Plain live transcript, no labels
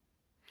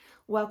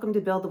Welcome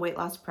to Build the Weight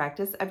Loss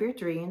Practice of Your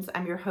Dreams.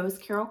 I'm your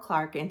host, Carol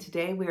Clark, and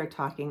today we are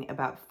talking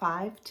about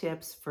 5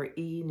 tips for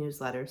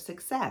e-newsletter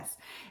success.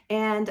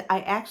 And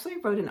I actually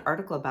wrote an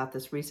article about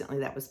this recently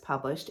that was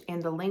published,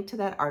 and the link to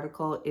that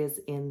article is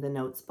in the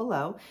notes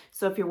below.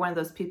 So if you're one of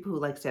those people who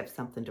likes to have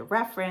something to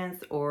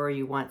reference, or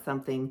you want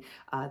something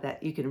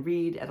that you can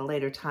read at a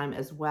later time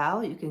as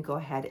well, you can go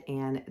ahead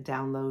and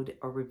download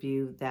or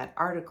review that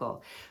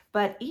article.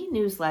 But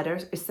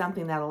e-newsletters is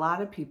something that a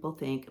lot of people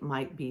think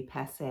might be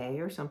passé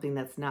or something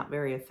that's not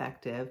very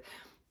effective.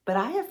 But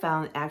I have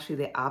found actually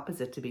the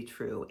opposite to be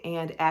true.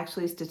 And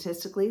actually,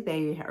 statistically,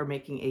 they are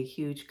making a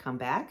huge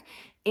comeback.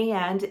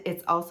 And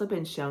it's also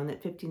been shown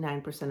that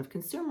 59% of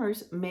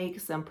consumers make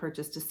some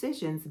purchase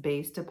decisions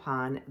based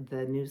upon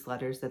the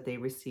newsletters that they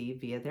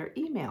receive via their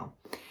email.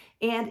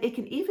 And it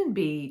can even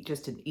be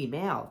just an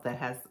email that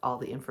has all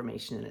the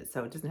information in it.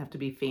 So it doesn't have to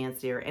be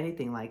fancy or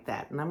anything like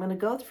that. And I'm going to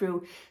go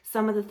through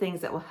some of the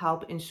things that will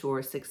help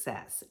ensure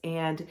success.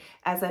 And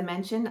as I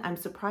mentioned, I'm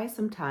surprised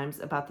sometimes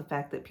about the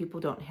fact that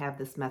people don't have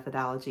this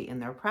methodology in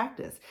their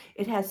practice.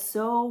 It has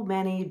so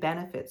many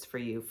benefits for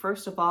you.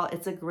 First of all,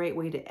 it's a great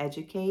way to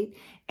educate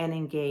and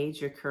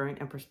engage your current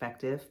and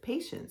prospective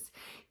patients.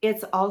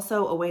 It's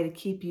also a way to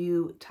keep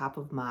you top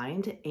of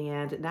mind,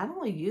 and not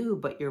only you,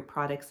 but your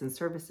products and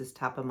services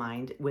top of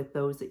mind with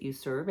those that you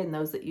serve and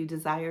those that you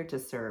desire to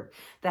serve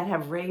that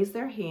have raised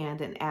their hand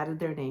and added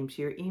their name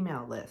to your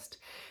email list.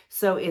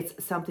 So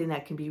it's something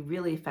that can be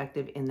really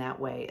effective in that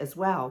way as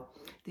well.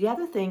 The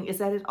other thing is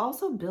that it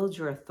also builds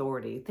your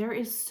authority. There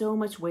is so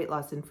much weight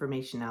loss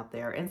information out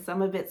there, and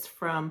some of it's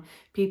from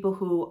people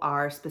who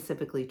are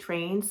specifically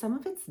trained. Some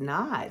of it's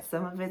not.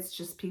 Some of it's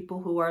just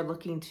people who are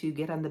looking to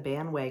get on the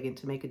bandwagon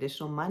to make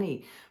additional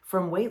money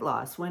from weight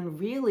loss, when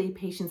really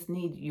patients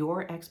need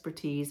your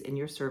expertise and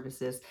your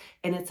services.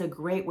 And it's a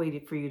great way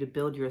for you to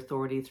build your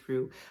authority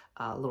through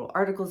little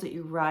articles that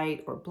you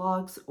write or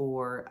blogs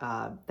or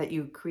that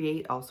you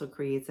create. Also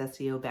creates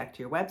SEO back to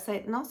your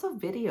website, and also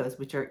videos,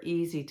 which are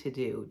easy to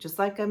do, just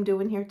like I'm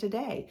doing here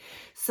today.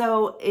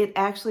 So it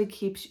actually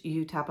keeps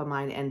you top of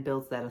mind and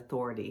builds that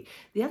authority.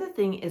 The other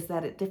thing is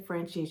that it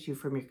differentiates you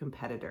from your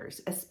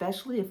competitors,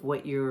 especially if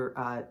what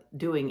you're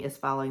doing is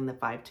following the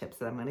 5 tips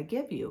that I'm going to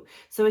give you.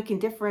 So it can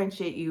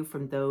differentiate you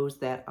from those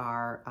that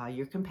are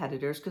your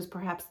competitors, because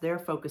perhaps they're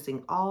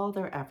focusing all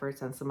their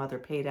efforts on some other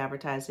paid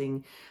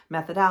advertising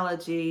methodology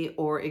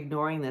or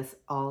ignoring this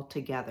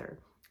altogether.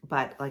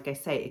 But like I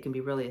say, it can be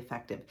really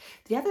effective.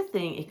 The other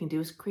thing it can do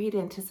is create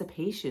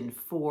anticipation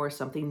for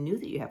something new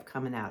that you have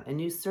coming out, a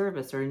new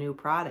service or a new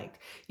product.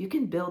 You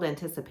can build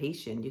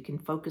anticipation. You can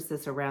focus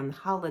this around the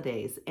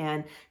holidays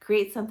and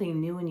create something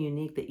new and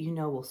unique that you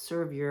know will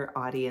serve your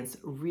audience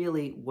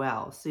really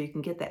well. So you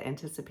can get that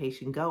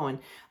anticipation going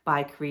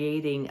by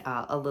creating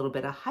a little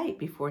bit of hype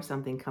before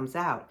something comes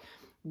out.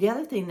 The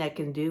other thing that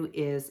can do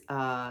is,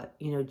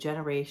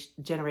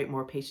 generate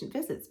more patient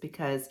visits,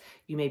 because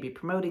you may be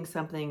promoting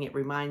something. It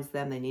reminds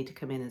them they need to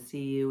come in and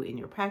see you in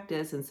your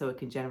practice, and so it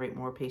can generate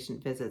more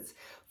patient visits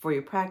for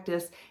your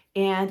practice.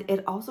 And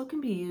it also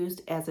can be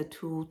used as a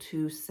tool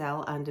to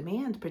sell on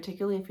demand,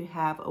 particularly if you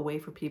have a way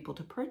for people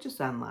to purchase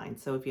online.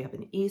 So if you have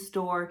an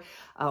e-store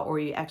or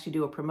you actually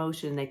do a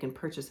promotion, they can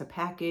purchase a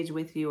package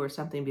with you or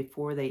something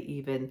before they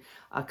even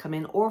come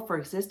in, or for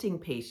existing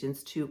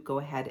patients to go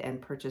ahead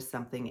and purchase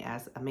something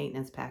as a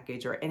maintenance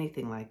package or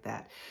anything like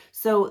that.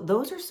 So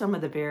those are some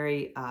of the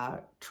very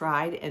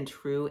tried and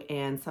true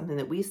and something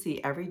that we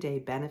see everyday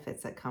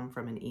benefits that come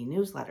from an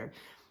e-newsletter.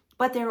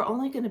 But they're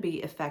only going to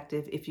be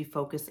effective if you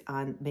focus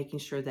on making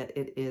sure that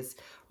it is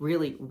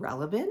really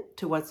relevant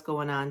to what's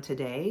going on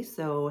today.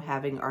 So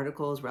having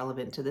articles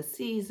relevant to the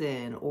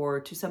season or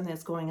to something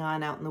that's going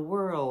on out in the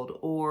world,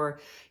 or,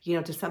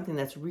 to something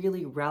that's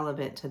really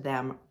relevant to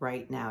them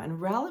right now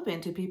and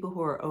relevant to people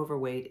who are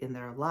overweight in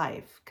their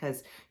life,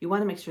 because you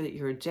want to make sure that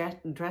you're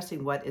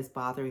addressing what is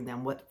bothering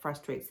them, what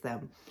frustrates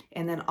them,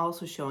 and then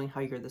also showing how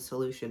you're the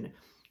solution.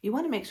 You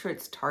want to make sure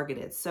it's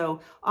targeted. So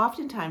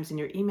oftentimes in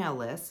your email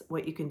list,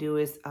 what you can do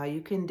is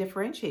you can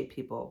differentiate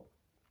people.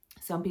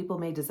 Some people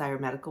may desire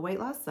medical weight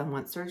loss, some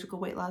want surgical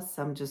weight loss,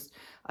 some just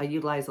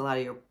utilize a lot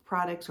of your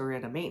products or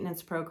in a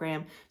maintenance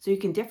program. So you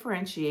can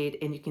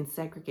differentiate and you can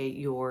segregate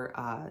your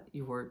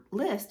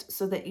list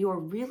so that you are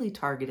really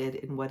targeted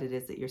in what it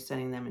is that you're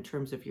sending them in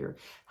terms of your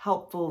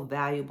helpful,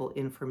 valuable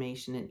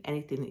information and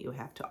anything that you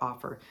have to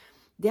offer.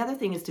 The other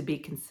thing is to be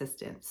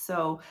consistent.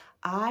 So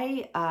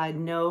I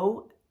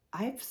know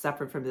I've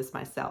suffered from this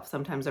myself.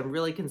 Sometimes I'm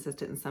really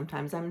consistent and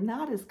sometimes I'm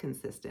not as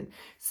consistent.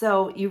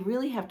 So you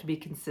really have to be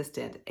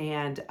consistent.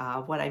 And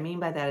what I mean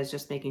by that is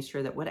just making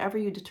sure that whatever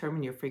you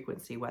determine your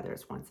frequency, whether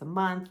it's once a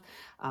month,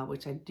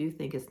 which I do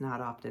think is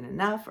not often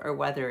enough, or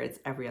whether it's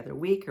every other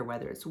week or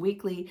whether it's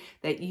weekly,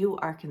 that you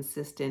are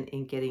consistent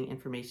in getting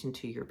information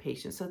to your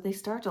patients so they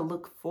start to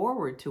look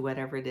forward to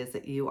whatever it is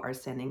that you are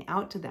sending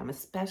out to them,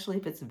 especially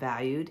if it's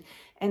valued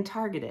and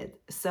targeted.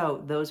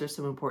 So those are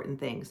some important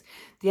things.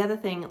 The other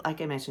thing,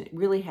 like I mentioned, it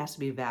really has to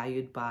be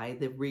valued by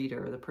the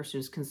reader, the person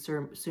who's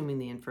consuming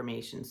the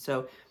information.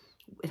 So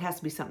it has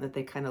to be something that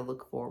they kind of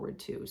look forward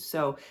to.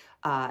 So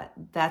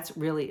that's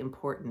really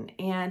important.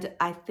 And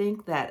I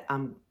think that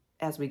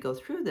as we go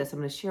through this, I'm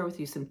going to share with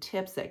you some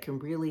tips that can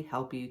really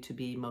help you to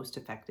be most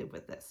effective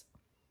with this.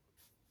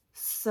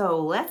 So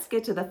let's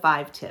get to the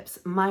 5 tips.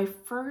 My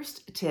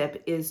first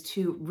tip is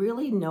to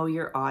really know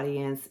your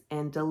audience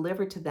and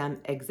deliver to them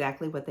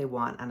exactly what they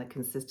want on a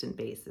consistent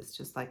basis,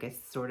 just like I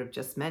sort of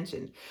just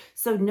mentioned.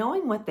 So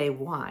knowing what they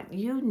want,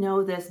 you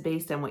know this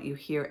based on what you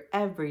hear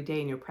every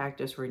day in your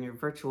practice or in your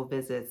virtual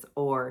visits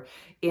or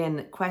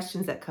in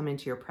questions that come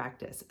into your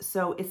practice.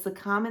 So it's the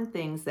common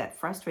things that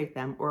frustrate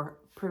them or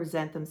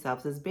present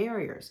themselves as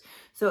barriers.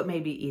 So it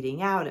may be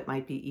eating out, it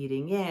might be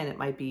eating in, it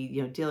might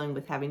be, dealing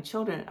with having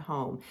children at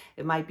home.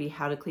 It might be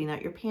how to clean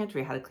out your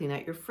pantry, how to clean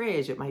out your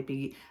fridge. It might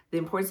be the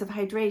importance of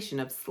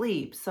hydration, of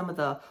sleep, some of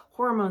the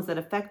hormones that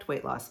affect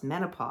weight loss,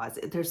 menopause.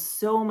 There's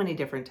so many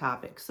different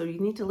topics. So you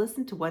need to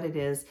listen to what it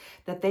is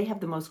that they have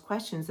the most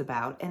questions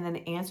about and then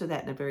answer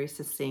that in a very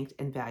succinct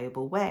and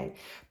valuable way.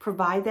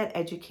 Provide that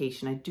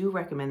education. I do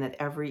recommend that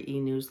every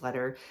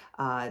e-newsletter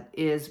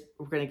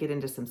we're going to get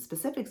into some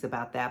specifics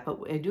about that, but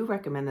I do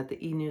recommend that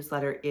the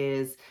e-newsletter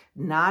is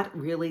not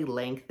really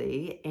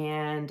lengthy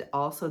and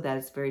also that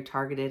it's very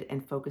targeted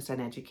and focused on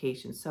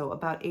education. So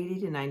about 80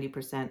 to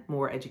 90%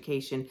 more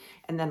education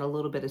and then a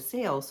little bit of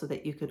sales so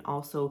that you can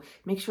also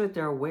make sure that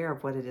they're aware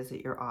of what it is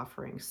that you're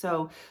offering.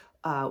 So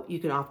you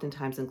can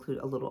oftentimes include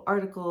a little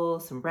article,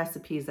 some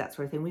recipes, that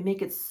sort of thing. We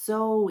make it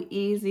so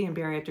easy in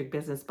Bariatric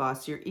Business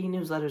Boss. Your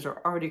e-newsletters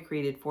are already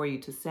created for you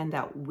to send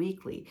out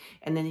weekly,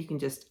 and then you can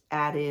just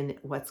add in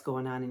what's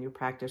going on in your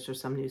practice or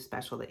some new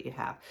special that you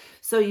have.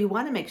 So you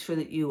want to make sure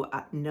that you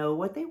know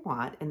what they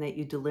want and that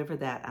you deliver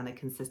that on a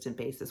consistent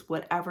basis,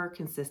 whatever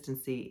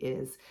consistency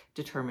is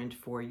determined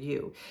for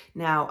you.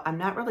 Now, I'm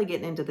not really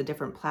getting into the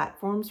different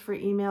platforms for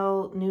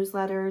email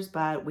newsletters,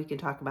 but we can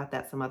talk about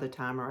that some other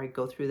time, or I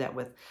go through that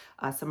with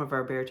some of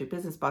our Bariatric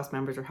Business Boss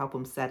members or help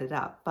them set it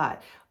up.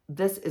 But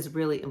this is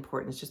really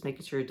important. It's just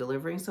making sure you're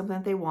delivering something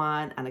that they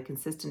want on a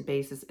consistent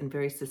basis and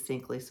very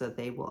succinctly so that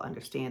they will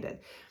understand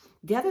it.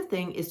 The other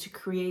thing is to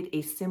create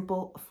a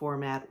simple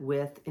format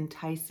with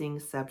enticing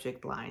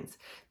subject lines.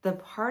 The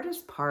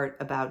hardest part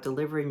about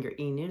delivering your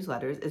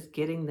e-newsletters is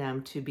getting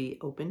them to be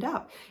opened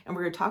up. And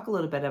we're going to talk a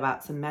little bit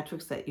about some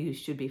metrics that you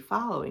should be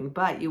following,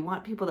 but you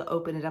want people to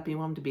open it up. You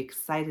want them to be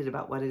excited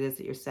about what it is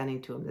that you're sending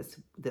to them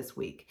this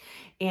week.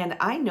 And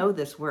I know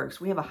this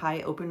works. We have a high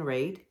open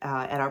rate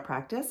at our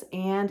practice,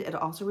 and it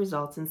also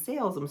results in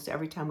sales almost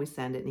every time we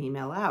send an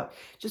email out.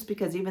 Just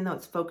because even though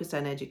it's focused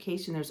on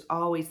education, there's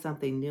always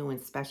something new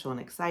and special and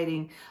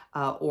exciting,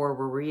 or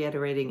we're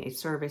reiterating a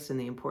service and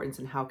the importance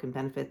and how it can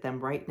benefit them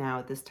right now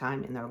at this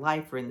time in their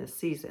life or in this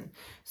season.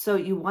 So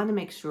you want to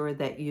make sure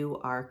that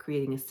you are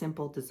creating a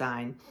simple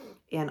design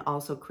and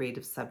also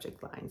creative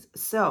subject lines.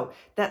 So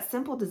that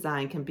simple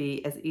design can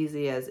be as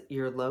easy as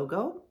your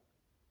logo,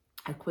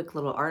 a quick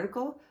little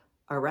article,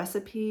 a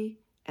recipe,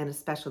 and a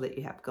special that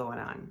you have going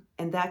on.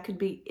 And that could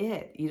be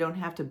it. You don't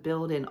have to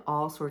build in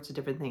all sorts of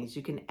different things.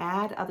 You can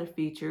add other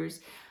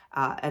features.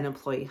 An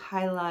employee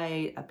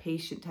highlight, a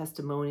patient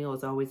testimonial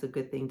is always a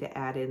good thing to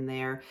add in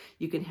there.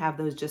 You can have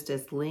those just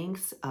as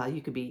links.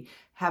 You could be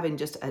having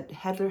just a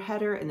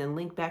header and then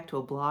link back to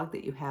a blog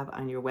that you have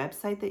on your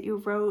website that you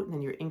wrote, and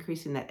then you're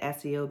increasing that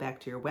SEO back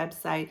to your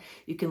website.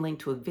 You can link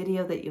to a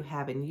video that you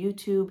have in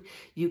YouTube.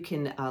 You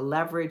can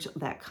leverage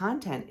that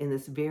content in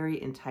this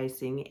very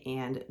enticing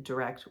and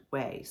direct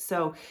way.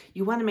 So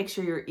you want to make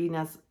sure your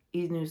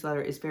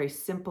e-newsletter is very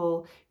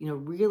simple,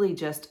 really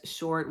just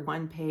short,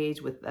 one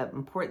page with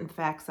important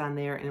facts on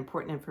there and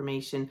important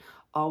information,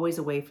 always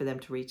a way for them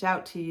to reach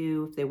out to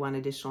you if they want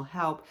additional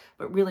help,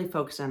 but really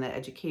focused on that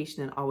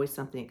education and always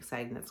something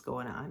exciting that's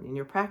going on in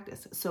your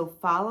practice. So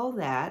follow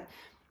that.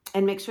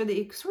 And make sure that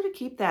you sort of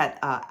keep that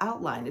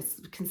outline.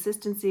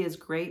 Consistency is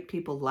great.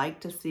 People like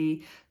to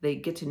see, they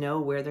get to know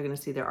where they're going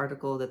to see their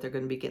article, that they're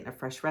going to be getting a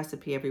fresh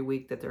recipe every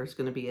week, that there's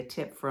going to be a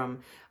tip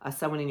from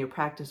someone in your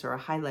practice or a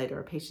highlight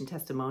or a patient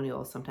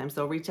testimonial. Sometimes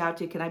they'll reach out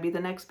to you, can I be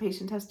the next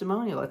patient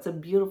testimonial? It's a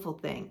beautiful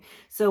thing.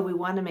 So we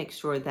want to make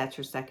sure that's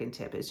your second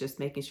tip, is just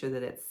making sure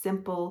that it's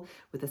simple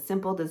with a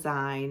simple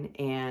design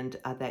and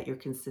that you're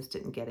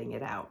consistent in getting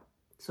it out.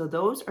 So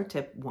those are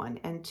tip 1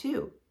 and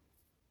 2.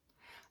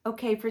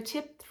 Okay, for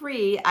tip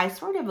 3, I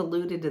sort of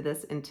alluded to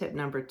this in tip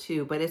number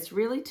 2, but it's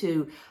really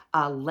to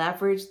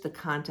leverage the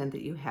content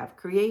that you have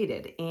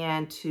created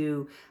and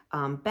to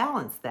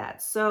balance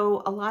that.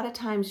 So a lot of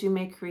times you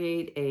may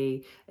create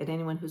and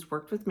anyone who's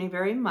worked with me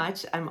very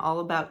much, I'm all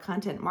about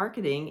content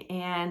marketing,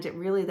 and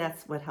really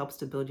that's what helps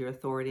to build your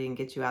authority and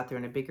get you out there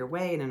in a bigger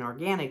way, in an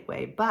organic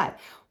way. But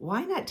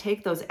why not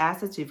take those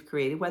assets you've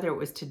created, whether it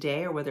was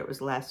today or whether it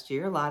was last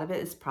year? A lot of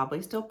it is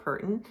probably still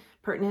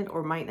pertinent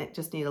or might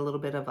just need a little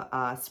bit of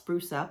a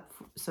spruce up,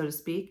 so to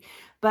speak.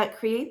 But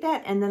create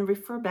that and then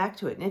refer back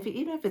to it. And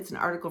even if it's an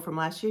article from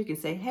last year, you can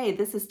say, hey,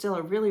 this is still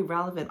a really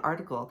relevant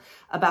article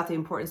about the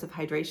importance of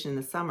hydration in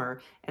the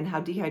summer and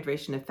how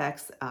dehydration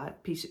affects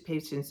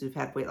patients who've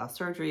had weight loss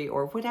surgery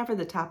or whatever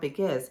the topic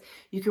is.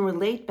 You can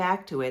relate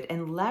back to it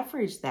and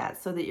leverage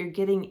that so that you're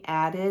getting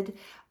added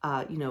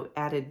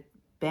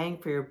bang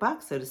for your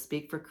buck, so to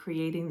speak, for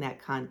creating that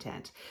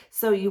content.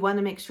 So you want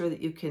to make sure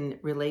that you can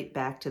relate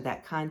back to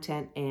that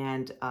content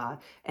and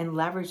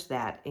leverage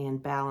that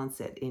and balance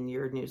it in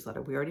your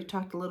newsletter. We already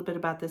talked a little bit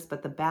about this,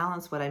 but the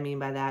balance, what I mean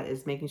by that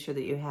is making sure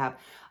that you have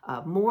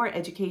more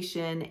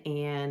education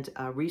and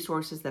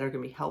resources that are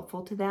going to be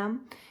helpful to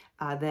them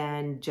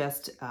than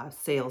just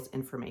sales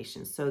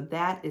information. So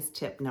that is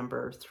tip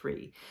number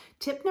 3.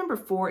 Tip number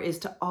 4 is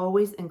to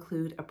always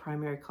include a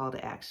primary call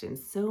to action.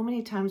 So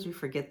many times we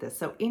forget this.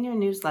 So in your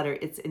newsletter,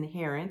 it's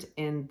inherent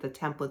in the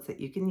templates that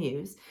you can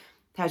use.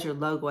 It has your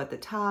logo at the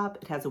top.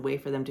 It has a way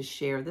for them to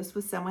share this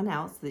with someone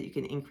else so that you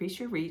can increase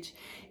your reach.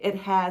 It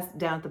has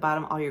down at the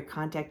bottom all your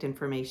contact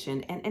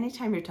information. And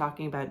anytime you're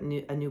talking about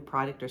a new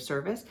product or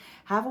service,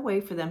 have a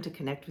way for them to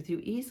connect with you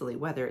easily,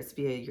 whether it's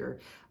via your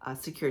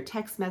secure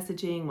text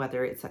messaging,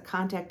 whether it's a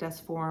contact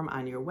us form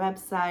on your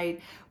website,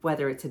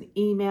 whether it's an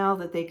email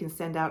that they can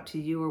send out to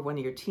you or one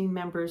of your team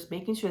members,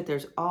 making sure that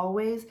there's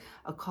always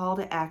a call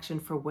to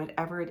action for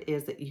whatever it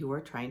is that you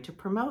are trying to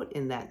promote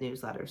in that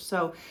newsletter.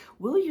 So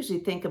we'll usually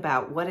think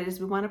about what it is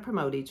we want to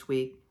promote each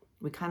week.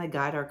 We kind of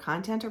guide our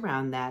content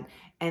around that,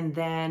 and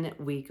then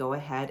we go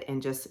ahead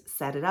and just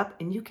set it up.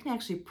 And you can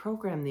actually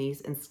program these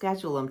and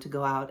schedule them to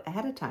go out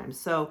ahead of time.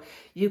 So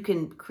you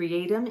can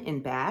create them in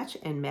batch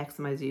and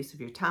maximize the use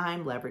of your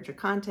time, leverage your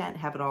content,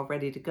 have it all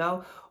ready to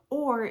go.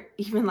 Or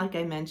even like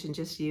I mentioned,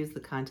 just use the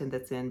content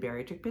that's in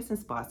Bariatric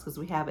Business Boss, because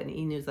we have an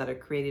e-newsletter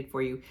created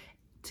for you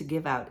to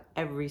give out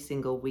every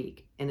single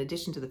week. In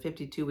addition to the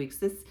 52 weeks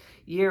this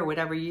year,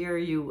 whatever year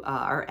you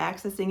are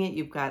accessing it,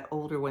 you've got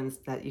older ones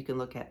that you can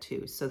look at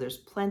too. So there's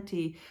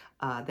plenty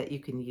that you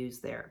can use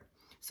there.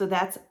 So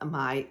that's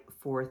my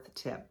 4th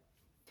tip.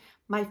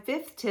 My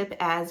 5th tip,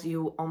 as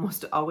you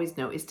almost always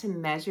know, is to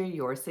measure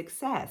your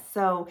success.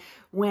 So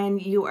when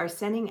you are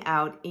sending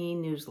out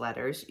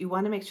e-newsletters, you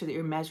want to make sure that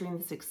you're measuring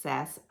the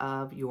success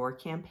of your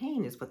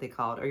campaign, is what they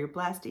call it, or your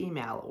blast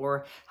email,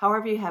 or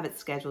however you have it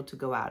scheduled to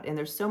go out. And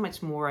there's so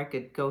much more I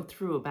could go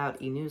through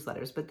about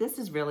e-newsletters, but this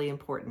is really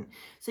important.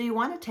 So you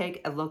want to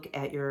take a look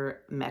at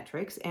your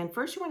metrics, and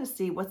first you want to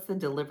see what's the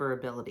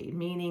deliverability,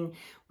 meaning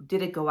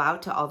did it go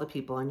out to all the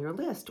people on your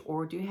list,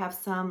 or do you have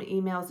some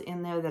emails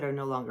in there that are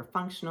no longer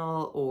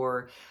functional,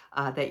 or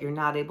that you're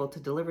not able to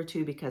deliver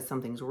to because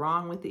something's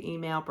wrong with the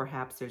email?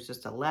 Perhaps there's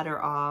just a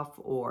letter off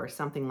or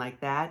something like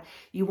that.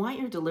 You want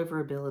your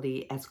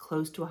deliverability as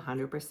close to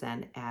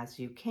 100% as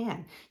you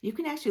can. You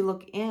can actually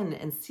look in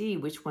and see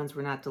which ones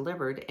were not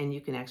delivered, and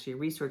you can actually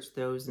research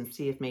those and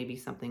see if maybe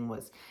something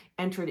was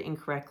entered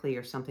incorrectly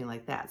or something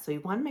like that. So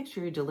you want to make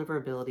sure your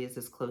deliverability is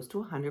as close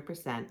to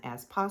 100%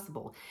 as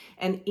possible.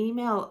 And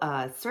email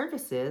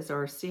services,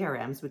 or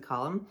CRMs we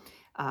call them,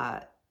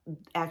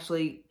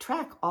 actually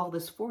track all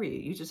this for you.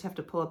 You just have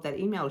to pull up that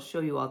email to show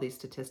you all these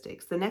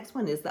statistics. The next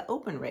one is the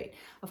open rate.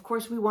 Of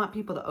course, we want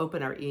people to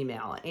open our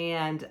email.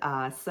 And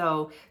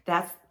so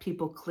that's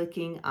people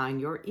clicking on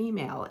your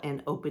email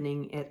and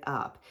opening it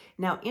up.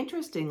 Now,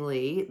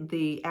 interestingly,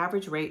 the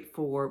average rate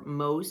for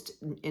most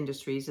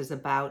industries is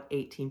about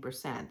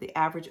 18%. The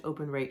average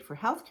open rate for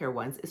healthcare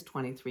ones is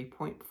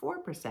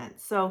 23.4%.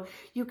 So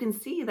you can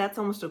see that's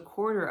almost a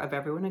quarter of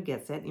everyone who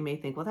gets it. You may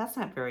think, well, that's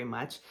not very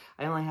much.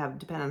 I only have,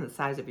 depend on the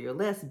size of your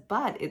list,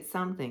 but it's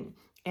something.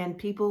 And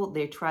people,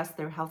 they trust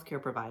their healthcare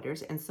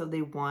providers, and so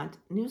they want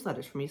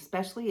newsletters from you,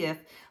 especially if,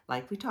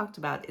 like we talked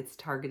about, it's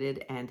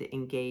targeted and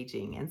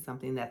engaging and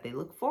something that they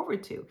look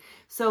forward to.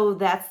 So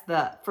that's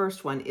the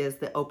first one, is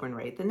the open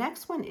rate. The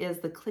next one is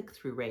the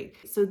click-through rate.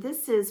 So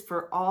this is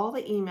for all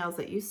the emails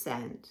that you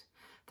send,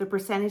 the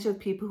percentage of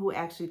people who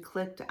actually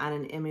clicked on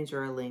an image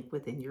or a link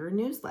within your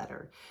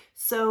newsletter.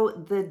 So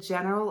the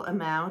general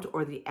amount,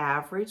 or the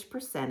average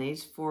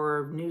percentage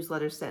for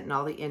newsletters sent in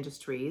all the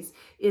industries,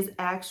 is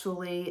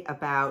actually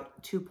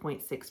about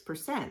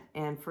 2.6%.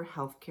 And for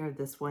healthcare,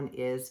 this one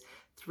is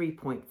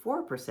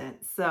 3.4%.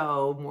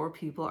 So more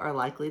people are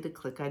likely to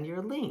click on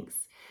your links.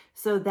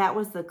 So that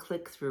was the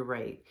click-through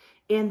rate.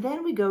 And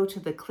then we go to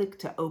the click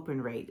to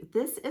open rate.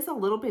 This is a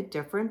little bit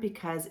different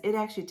because it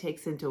actually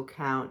takes into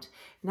account,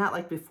 not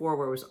like before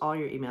where it was all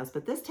your emails,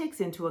 but this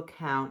takes into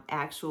account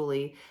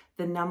actually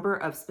the number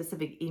of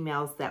specific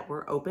emails that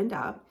were opened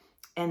up.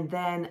 And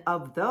then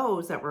of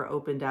those that were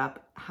opened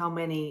up, how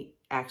many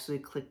actually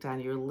clicked on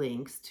your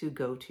links to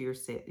go to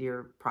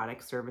your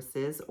product,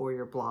 services, or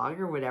your blog,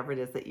 or whatever it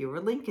is that you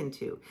were linking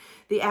to.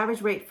 The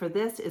average rate for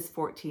this is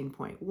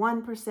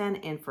 14.1%,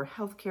 and for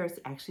healthcare, it's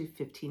actually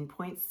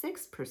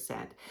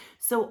 15.6%.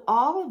 So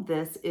all of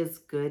this is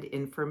good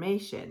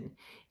information.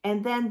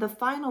 And then the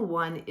final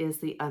one is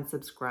the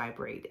unsubscribe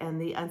rate.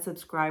 And the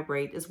unsubscribe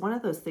rate is one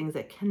of those things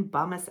that can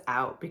bum us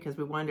out because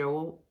we wonder,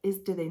 well,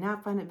 do they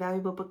not find it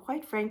valuable? But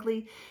quite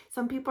frankly,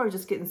 some people are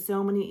just getting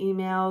so many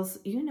emails.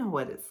 You know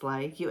what it's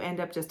like. You end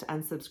up just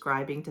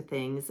unsubscribing to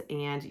things,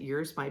 and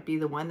yours might be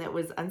the one that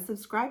was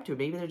unsubscribed to.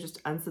 Maybe they're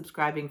just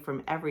unsubscribing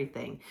from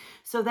everything.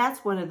 So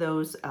that's one of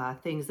those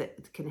things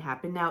that can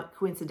happen. Now,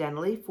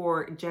 coincidentally,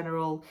 for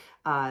general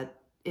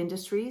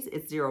industries,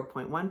 it's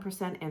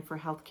 0.1%, and for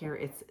healthcare,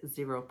 it's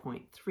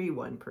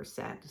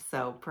 0.31%.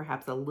 So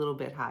perhaps a little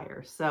bit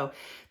higher. So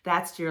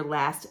that's your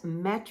last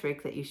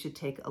metric that you should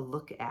take a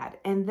look at.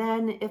 And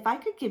then if I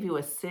could give you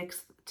a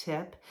sixth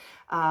tip,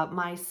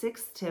 my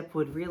sixth tip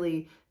would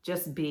really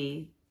just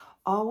be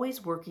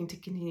always working to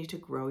continue to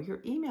grow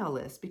your email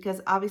list, because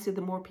obviously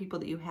the more people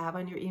that you have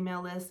on your email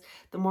list,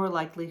 the more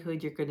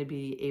likelihood you're going to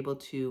be able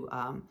to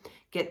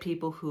get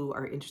people who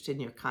are interested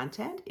in your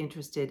content,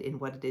 interested in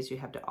what it is you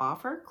have to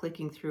offer,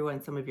 clicking through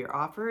on some of your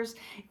offers,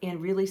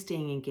 and really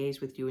staying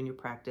engaged with you in your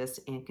practice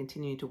and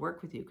continuing to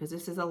work with you, because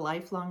this is a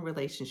lifelong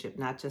relationship,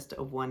 not just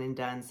a one and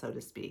done, so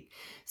to speak.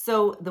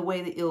 So the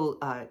way that you'll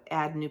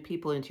add new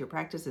people into your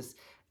practice is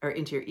or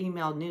into your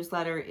email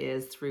newsletter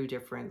is through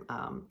different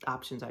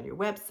options on your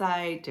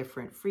website,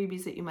 different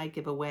freebies that you might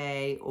give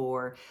away,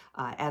 or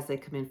as they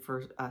come in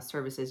for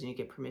services and you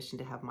get permission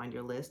to have them on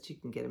your list, you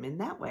can get them in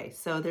that way.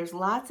 So there's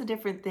lots of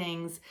different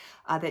things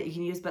that you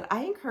can use, but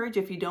I encourage,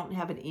 if you don't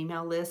have an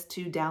email list,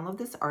 to download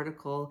this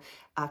article,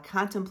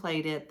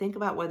 contemplate it, think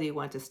about whether you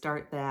want to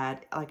start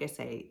that. Like I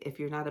say, if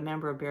you're not a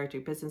member of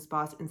Bariatric Business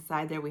Boss,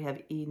 inside there we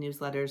have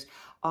e-newsletters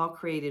all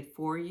created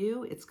for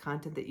you. It's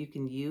content that you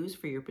can use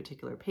for your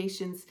particular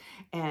patients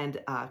and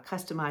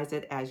customize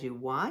it as you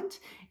want.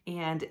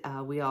 And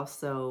we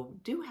also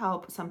do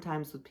help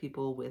sometimes with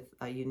people with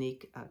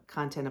unique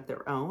content of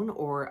their own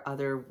or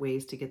other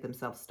ways to get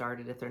themselves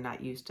started if they're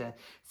not used to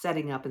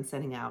setting up and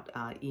sending out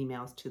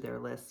emails to their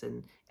lists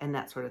and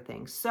that sort of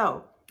thing.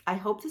 So I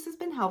hope this has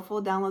been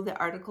helpful. Download the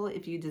article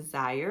if you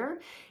desire.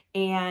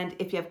 And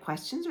if you have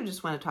questions or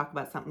just want to talk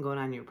about something going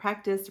on in your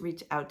practice,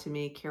 reach out to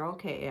me, Carol,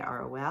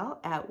 Karol,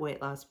 at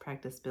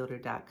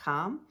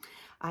weightlosspracticebuilder.com.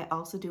 I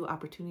also do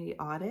opportunity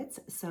audits.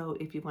 So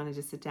if you want to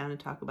just sit down and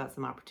talk about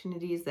some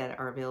opportunities that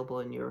are available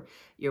in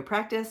your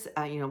practice,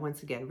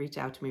 once again, reach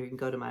out to me. You can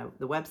go to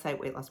the website,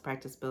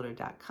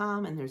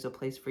 weightlosspracticebuilder.com, and there's a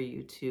place for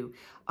you to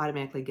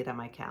automatically get on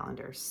my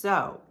calendar.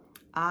 So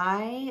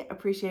I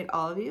appreciate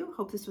all of you.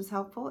 Hope this was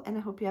helpful, and I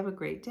hope you have a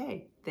great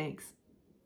day. Thanks.